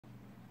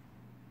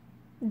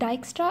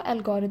Dijkstra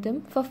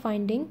algorithm for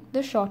finding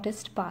the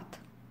shortest path.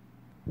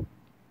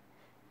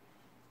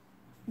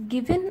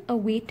 Given a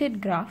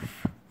weighted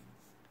graph,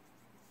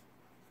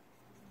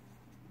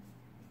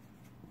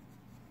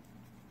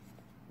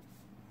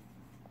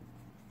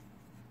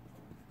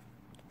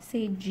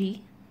 say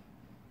G,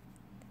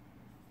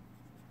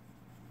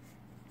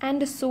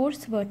 and a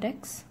source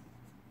vertex,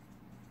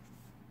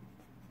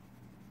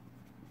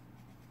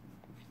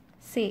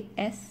 say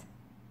S,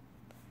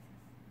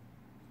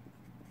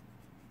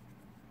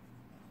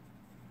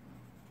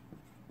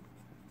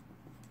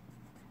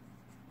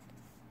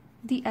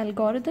 the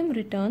algorithm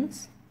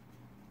returns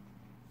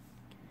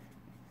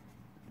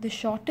the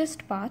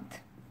shortest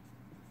path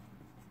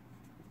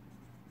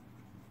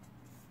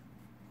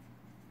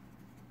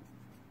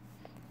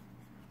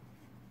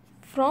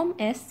from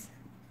S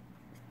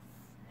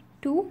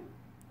to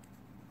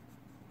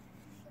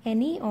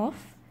any of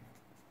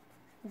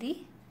the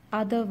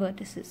other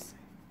vertices.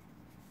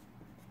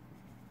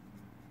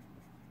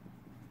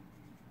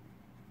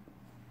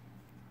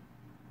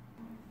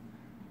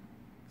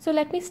 So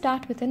let me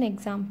start with an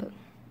example.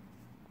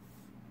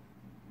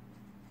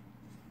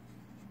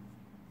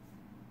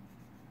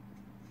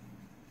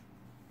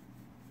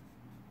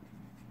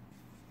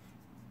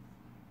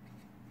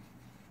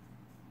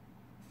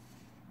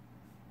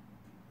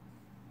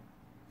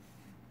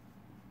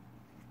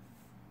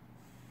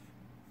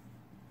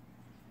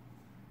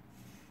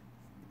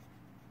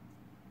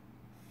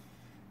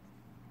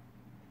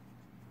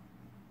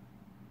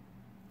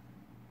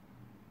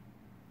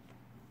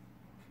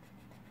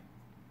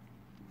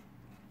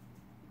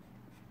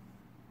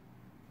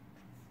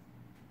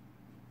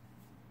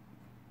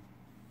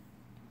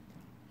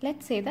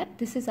 Let's say that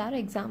this is our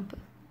example.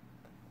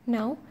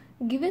 Now,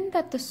 given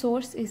that the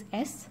source is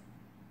S,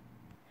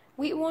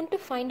 we want to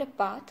find a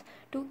path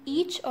to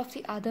each of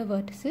the other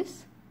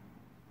vertices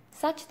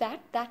such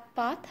that that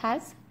path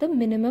has the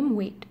minimum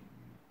weight.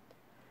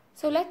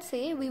 So let's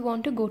say we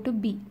want to go to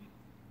B.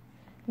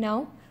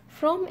 Now,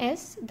 from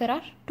S, there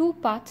are two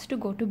paths to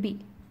go to B.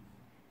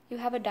 You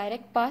have a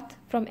direct path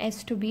from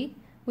S to B,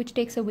 which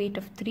takes a weight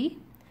of 3,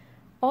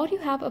 or you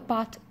have a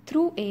path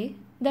through A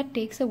that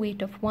takes a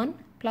weight of 1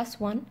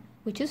 plus 1,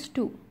 which is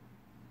 2.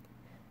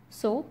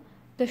 So,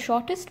 the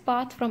shortest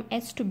path from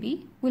S to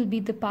B will be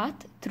the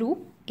path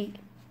through A.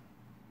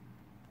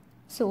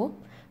 So,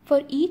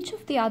 for each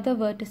of the other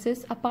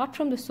vertices apart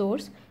from the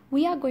source,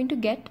 we are going to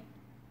get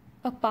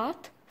a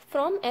path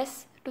from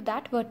S to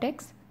that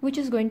vertex which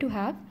is going to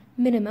have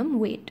minimum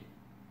weight.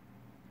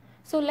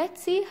 So,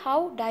 let's see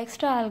how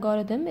Dijkstra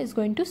algorithm is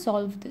going to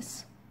solve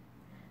this.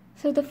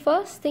 So, the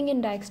first thing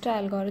in Dijkstra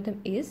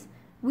algorithm is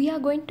we are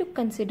going to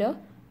consider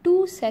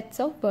two sets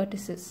of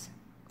vertices.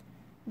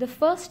 The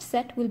first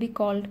set will be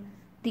called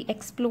the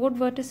explored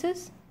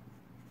vertices,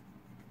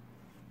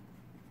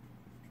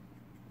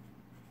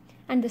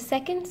 and the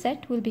second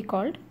set will be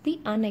called the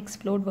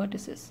unexplored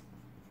vertices.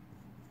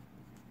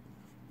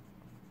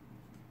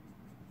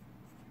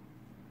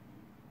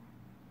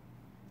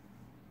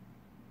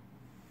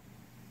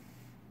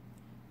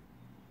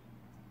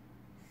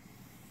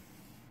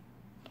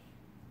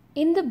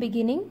 In the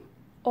beginning,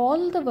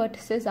 all the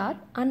vertices are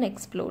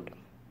unexplored.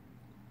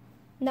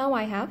 Now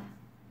I have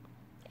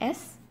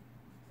S,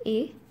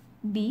 A,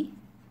 B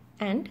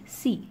and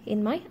C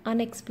in my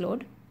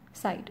unexplored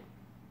side.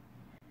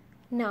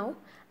 Now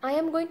I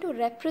am going to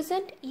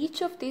represent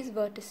each of these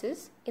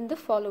vertices in the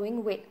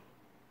following way.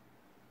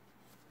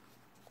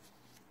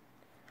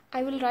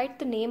 I will write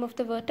the name of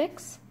the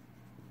vertex.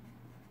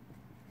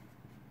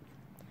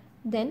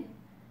 Then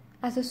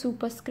as a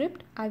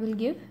superscript I will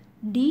give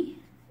D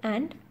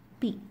and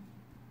P.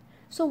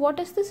 So what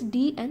does this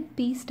D and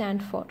P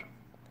stand for?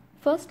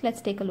 First, let's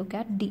take a look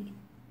at D.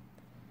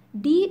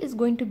 D is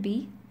going to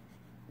be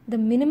the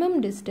minimum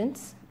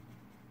distance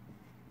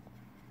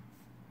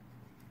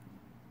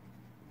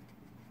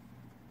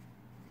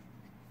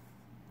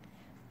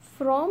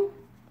from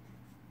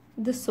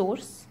the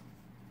source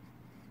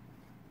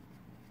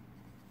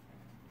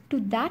to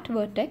that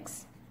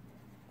vertex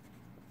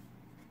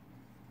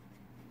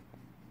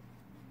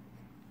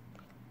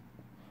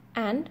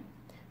and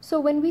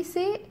so when we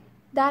say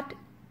that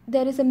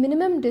there is a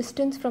minimum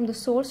distance from the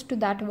source to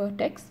that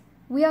vertex,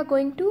 we are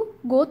going to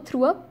go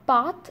through a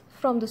path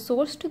from the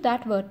source to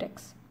that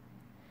vertex.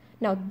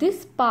 Now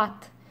this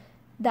path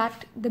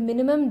that the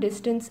minimum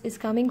distance is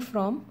coming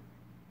from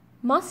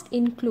must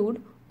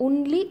include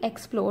only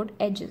explored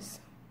edges.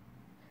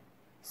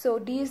 So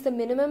D is the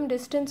minimum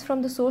distance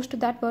from the source to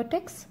that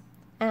vertex,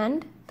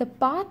 and the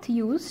path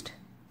used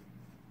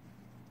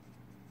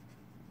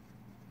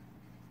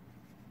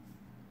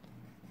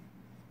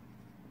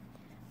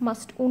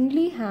must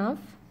only have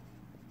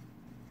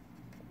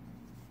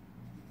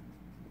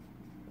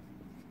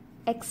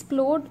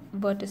explored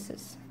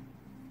vertices.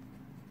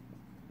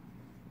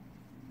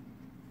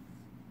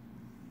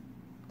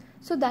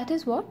 So that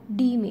is what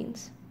D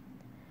means.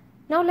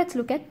 Now let's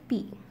look at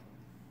P.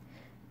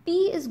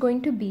 P is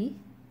going to be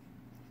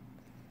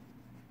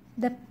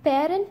the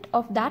parent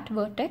of that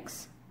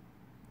vertex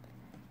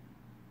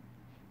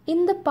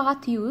in the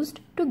path used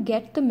to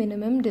get the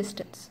minimum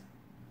distance.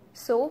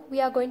 So we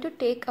are going to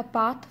take a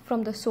path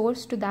from the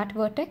source to that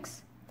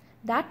vertex.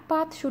 That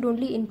path should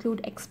only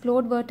include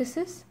explored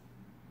vertices,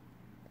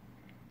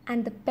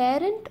 and the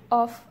parent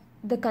of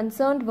the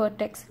concerned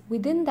vertex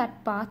within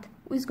that path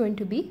is going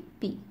to be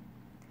P.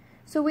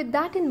 So with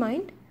that in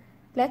mind,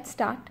 let's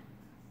start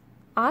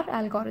our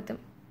algorithm.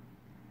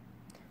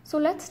 So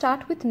let's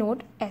start with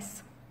node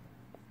S.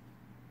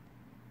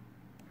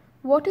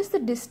 What is the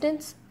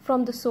distance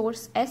from the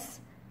source S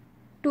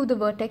to the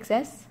vertex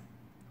S?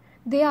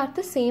 They are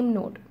the same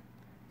node.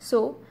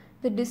 So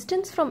the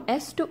distance from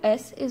S to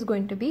S is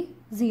going to be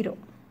 0.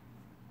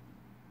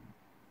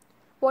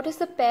 What is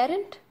the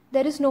parent?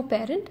 There is no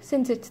parent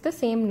since it's the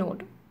same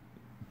node.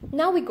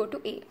 Now we go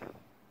to A.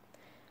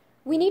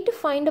 We need to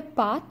find a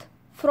path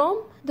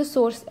from the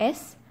source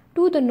S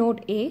to the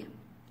node A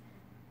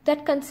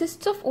that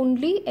consists of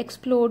only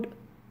explored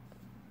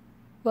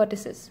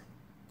vertices.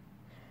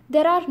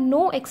 There are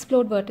no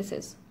explored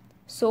vertices,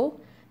 so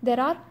there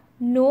are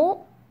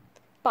no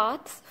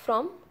paths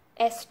from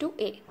S to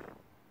A.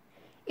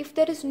 If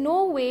there is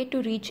no way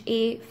to reach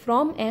A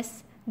from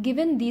S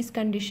given these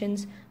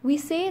conditions, we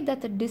say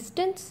that the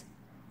distance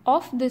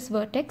of this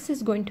vertex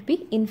is going to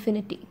be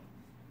infinity.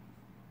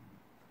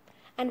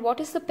 And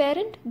what is the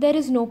parent? There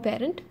is no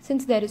parent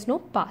since there is no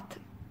path.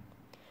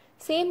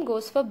 Same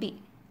goes for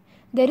B.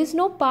 There is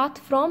no path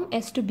from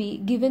S to B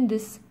given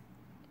this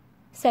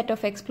set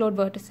of explored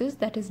vertices,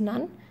 that is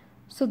none.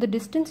 So the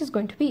distance is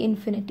going to be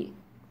infinity.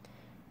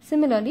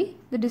 Similarly,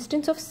 the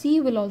distance of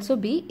C will also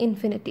be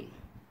infinity.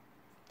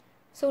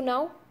 So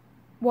now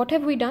what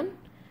have we done?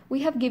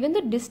 We have given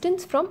the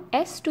distance from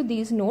S to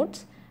these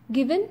nodes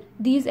given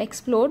these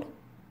explored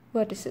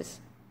vertices.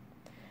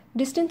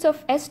 Distance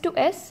of S to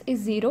S is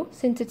 0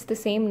 since it's the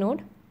same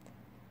node.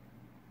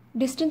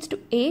 Distance to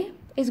A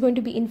is going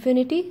to be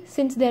infinity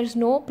since there is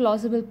no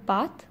plausible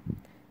path.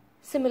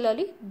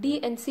 Similarly, D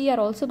and C are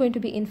also going to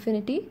be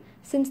infinity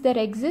since there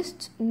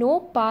exists no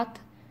path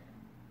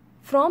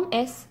from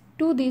S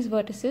to these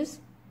vertices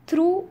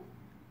through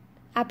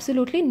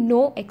absolutely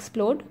no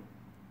explored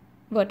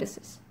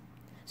vertices.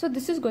 So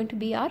this is going to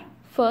be our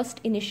first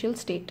initial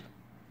state.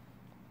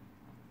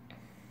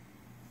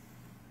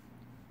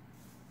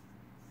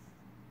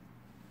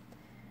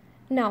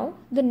 Now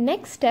the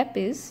next step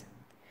is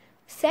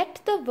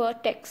set the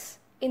vertex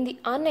in the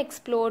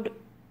unexplored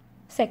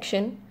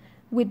section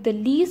with the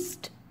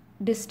least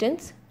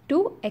distance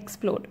to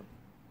explode.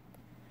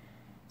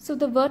 So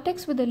the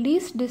vertex with the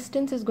least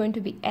distance is going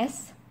to be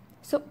S.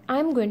 So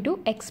I'm going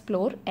to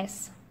explore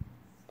S.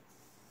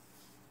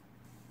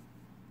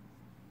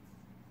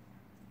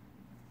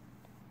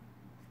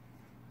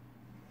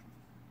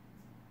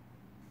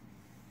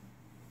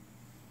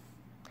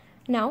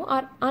 Now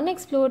our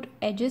unexplored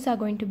edges are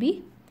going to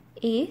be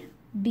A,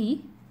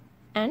 B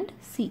and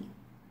C.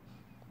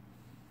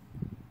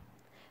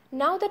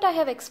 Now that I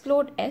have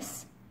explored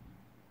S,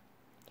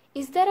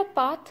 is there a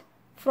path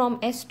from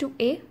S to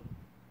A?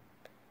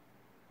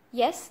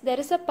 Yes, there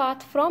is a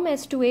path from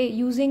S to A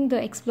using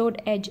the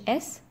explored edge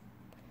S.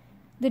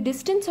 The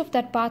distance of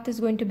that path is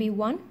going to be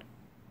 1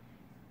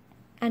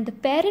 and the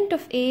parent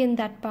of A in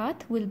that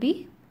path will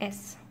be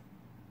S.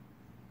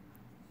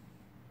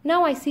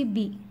 Now I see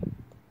B.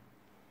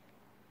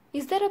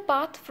 Is there a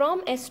path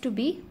from S to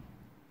B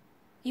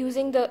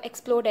using the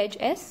explored edge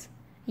S?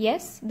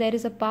 Yes, there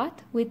is a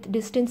path with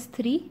distance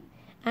 3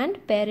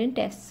 and parent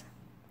S.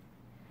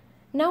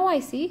 Now I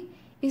see,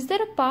 is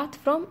there a path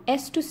from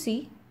S to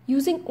C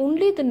using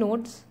only the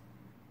nodes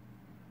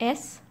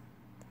S?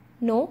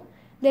 No,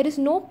 there is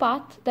no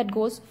path that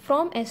goes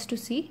from S to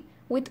C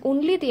with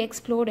only the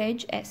explored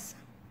edge S.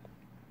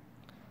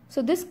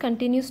 So this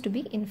continues to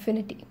be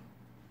infinity.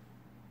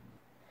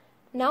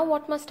 Now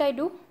what must I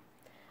do?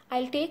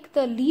 I'll take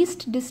the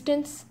least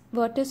distance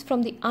vertex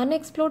from the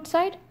unexplored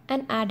side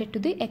and add it to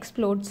the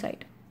explored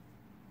side.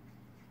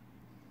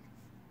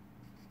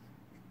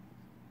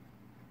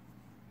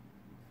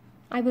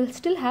 I will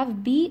still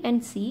have B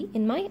and C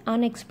in my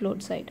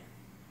unexplored side.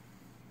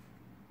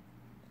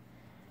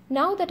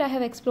 Now that I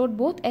have explored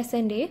both S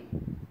and A,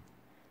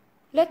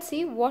 let's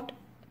see what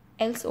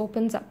else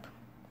opens up.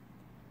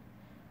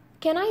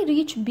 Can I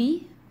reach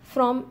B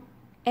from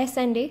S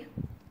and A?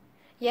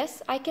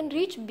 Yes, I can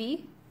reach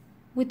B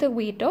with a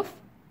weight of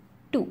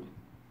 2.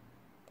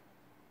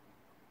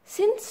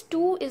 Since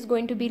 2 is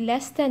going to be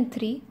less than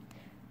 3,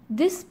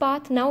 this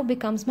path now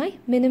becomes my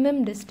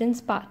minimum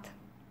distance path.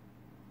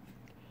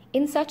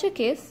 In such a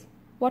case,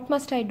 what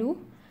must I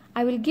do?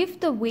 I will give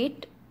the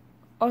weight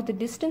or the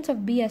distance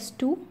of B as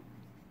 2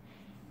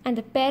 and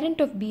the parent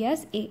of B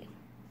as A.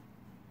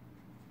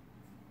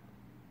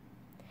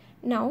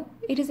 Now,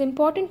 it is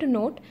important to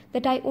note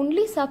that I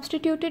only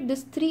substituted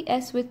this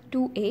 3S with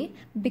 2A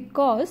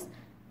because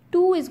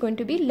 2 is going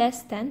to be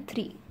less than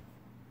 3.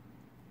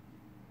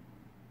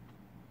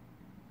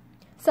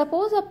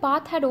 Suppose a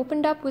path had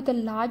opened up with a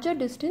larger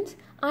distance,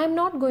 I am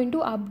not going to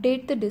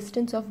update the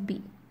distance of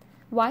B.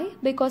 Why?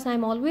 Because I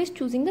am always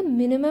choosing the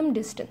minimum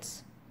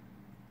distance.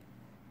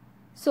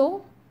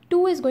 So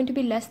 2 is going to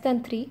be less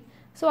than 3.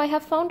 So I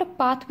have found a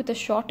path with a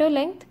shorter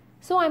length.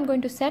 So I'm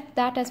going to set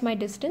that as my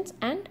distance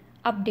and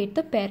update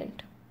the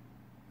parent.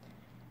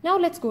 Now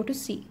let's go to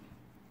C.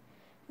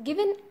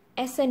 Given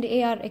S and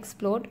A are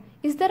explored,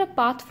 is there a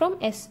path from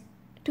S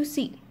to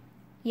C?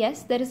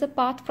 Yes, there is a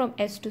path from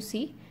S to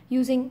C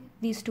using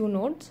these two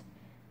nodes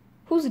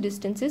whose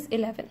distance is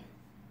 11.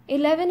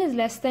 11 is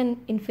less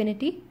than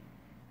infinity,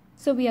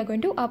 so we are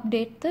going to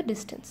update the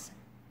distance.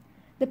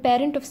 The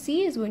parent of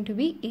C is going to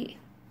be A.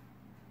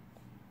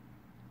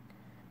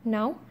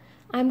 Now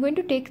I'm going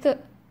to take the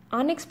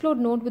unexplored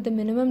node with the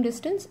minimum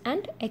distance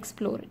and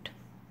explore it.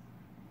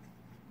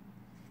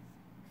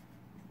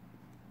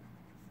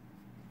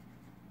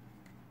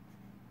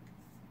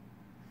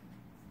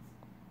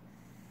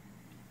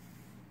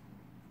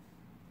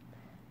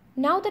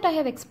 Now that I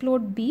have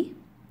explored B,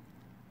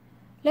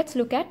 let's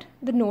look at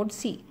the node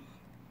C.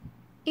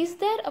 Is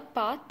there a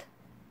path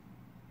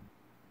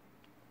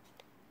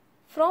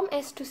from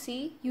S to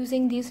C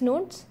using these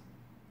nodes?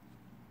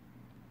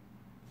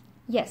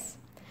 Yes.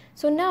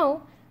 So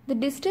now the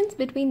distance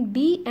between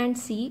B and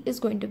C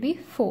is going to be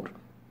 4.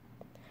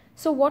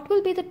 So what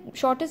will be the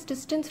shortest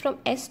distance from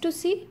S to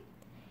C?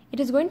 It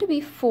is going to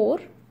be 4,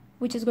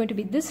 which is going to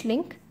be this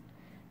link,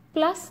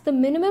 plus the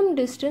minimum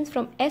distance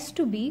from S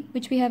to B,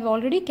 which we have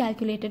already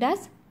calculated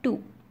as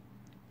 2.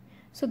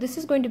 So this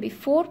is going to be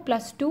 4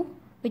 plus 2,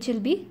 which will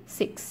be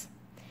 6.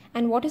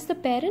 And what is the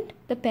parent?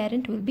 The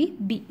parent will be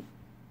B.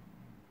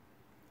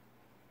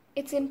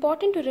 It's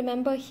important to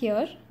remember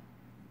here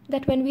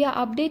that when we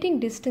are updating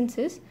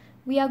distances,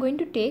 we are going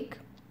to take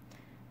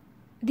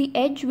the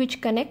edge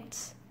which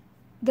connects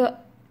the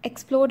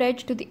explored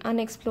edge to the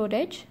unexplored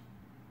edge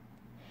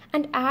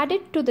and add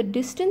it to the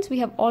distance we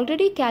have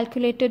already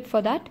calculated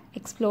for that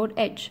explored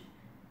edge,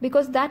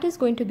 because that is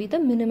going to be the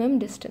minimum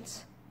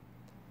distance.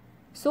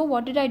 So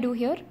what did I do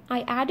here?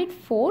 I added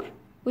 4,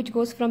 which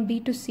goes from B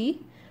to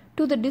C,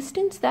 to the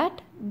distance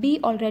that B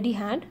already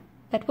had,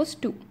 that was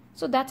 2.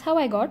 So that's how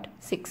I got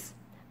 6,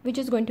 which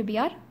is going to be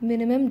our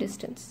minimum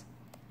distance.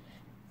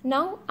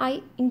 Now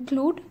I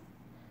include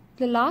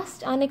the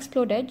last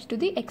unexplored edge to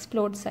the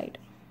explored side.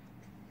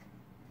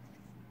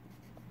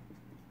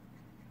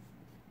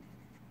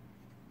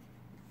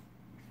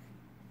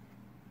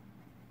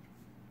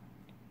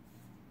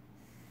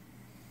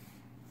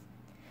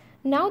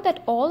 Now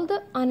that all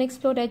the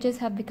unexplored edges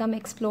have become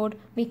explored,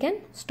 we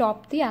can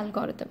stop the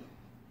algorithm.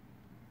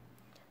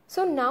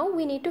 So now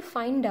we need to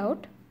find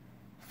out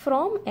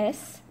from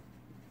S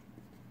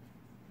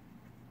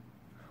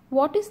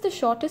what is the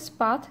shortest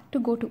path to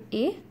go to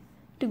A,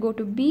 to go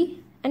to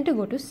B, and to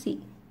go to C.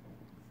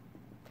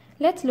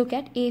 Let's look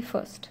at A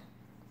first.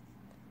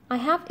 I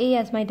have A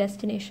as my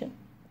destination.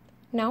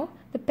 Now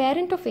the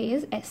parent of A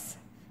is S.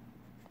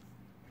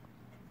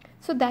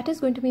 So that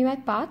is going to be my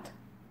path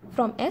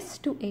from S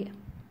to A.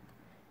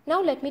 Now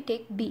let me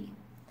take B.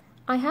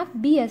 I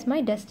have B as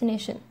my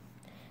destination.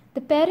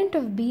 The parent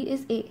of B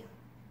is A.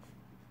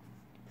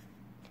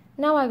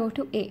 Now I go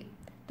to A.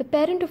 The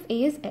parent of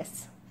A is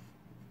S.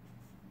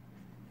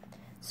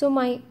 So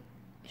my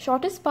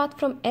shortest path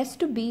from S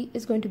to B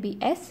is going to be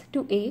S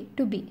to A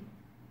to B.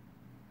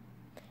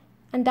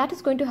 And that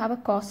is going to have a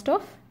cost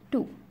of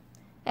 2.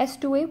 S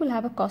to A will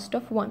have a cost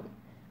of 1.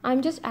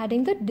 I'm just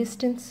adding the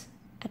distance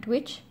at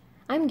which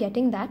I'm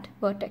getting that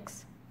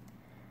vertex.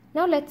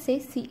 Now let's say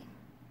C.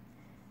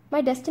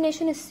 My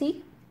destination is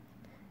C.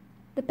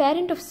 The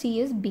parent of C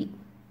is B.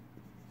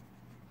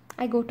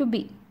 I go to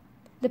B.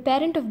 The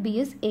parent of B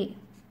is A.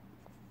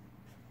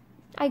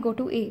 I go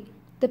to A.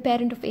 The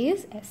parent of A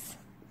is S.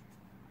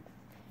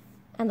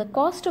 And the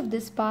cost of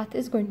this path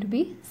is going to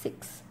be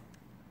 6.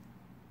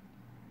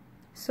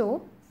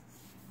 So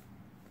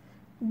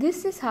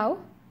this is how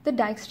the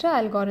Dijkstra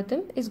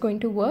algorithm is going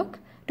to work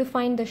to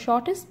find the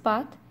shortest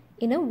path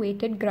in a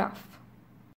weighted graph.